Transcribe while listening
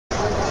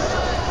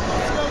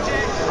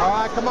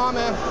right, come on,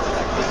 man.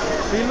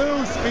 Be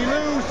loose, be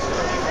loose.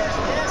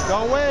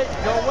 Don't wait,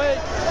 don't wait.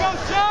 Go,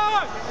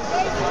 Sean!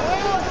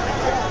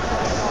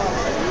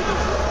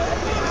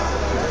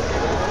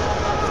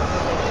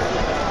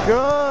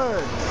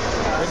 Good.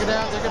 Take it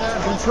down, take it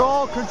down.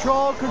 Control,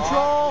 control,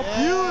 control.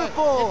 Yeah.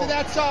 Beautiful. Get to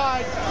that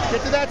side.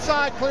 Get to that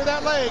side. Clear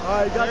that leg. All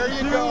right, got there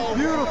you go.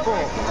 Beautiful.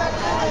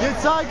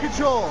 Get side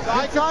control.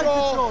 Side Get side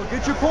control. control.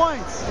 Get your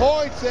points.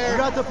 Points there. You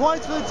got the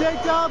points for the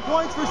takedown,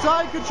 points for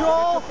side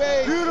control.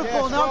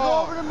 Beautiful. Yes, now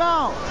go over to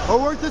mount or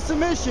work the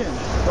submission.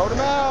 Go to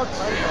mount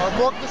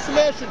or work the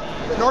submission.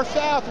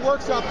 North-south,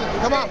 work something.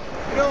 Come on.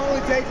 It'll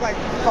only take like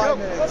 5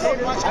 minutes.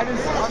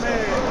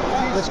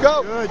 Let's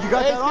go. Good. You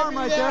got that arm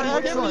right there.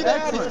 Excellent.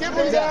 Excellent.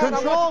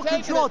 Control,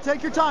 control.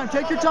 Take your time.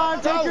 Take your time.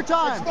 Take your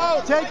time.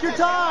 Take your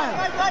time.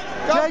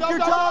 Take your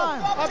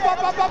time. Up,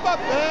 up, up, up, up.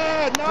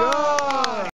 Yeah, nice. Good.